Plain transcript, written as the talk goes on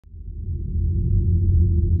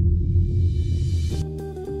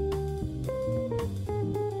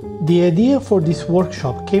The idea for this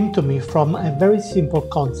workshop came to me from a very simple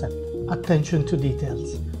concept: attention to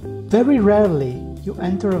details. Very rarely you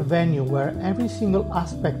enter a venue where every single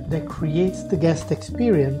aspect that creates the guest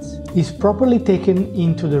experience is properly taken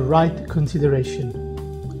into the right consideration.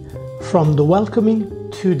 From the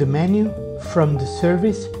welcoming to the menu, from the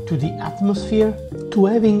service to the atmosphere, to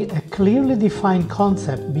having a clearly defined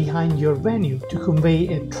concept behind your venue to convey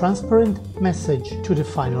a transparent message to the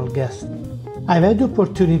final guest. I've had the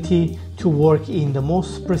opportunity to work in the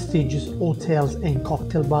most prestigious hotels and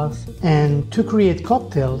cocktail bars and to create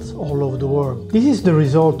cocktails all over the world. This is the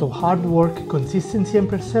result of hard work, consistency and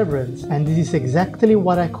perseverance, and this is exactly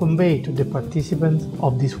what I convey to the participants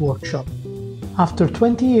of this workshop. After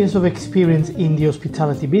 20 years of experience in the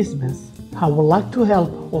hospitality business, I would like to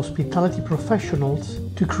help hospitality professionals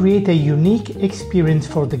to create a unique experience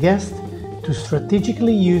for the guest, to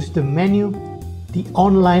strategically use the menu, the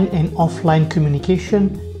online and offline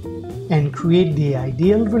communication, and create the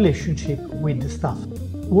ideal relationship with the staff.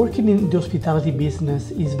 Working in the hospitality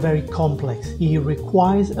business is very complex. It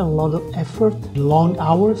requires a lot of effort, long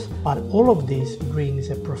hours, but all of this brings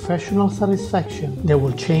a professional satisfaction that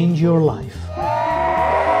will change your life.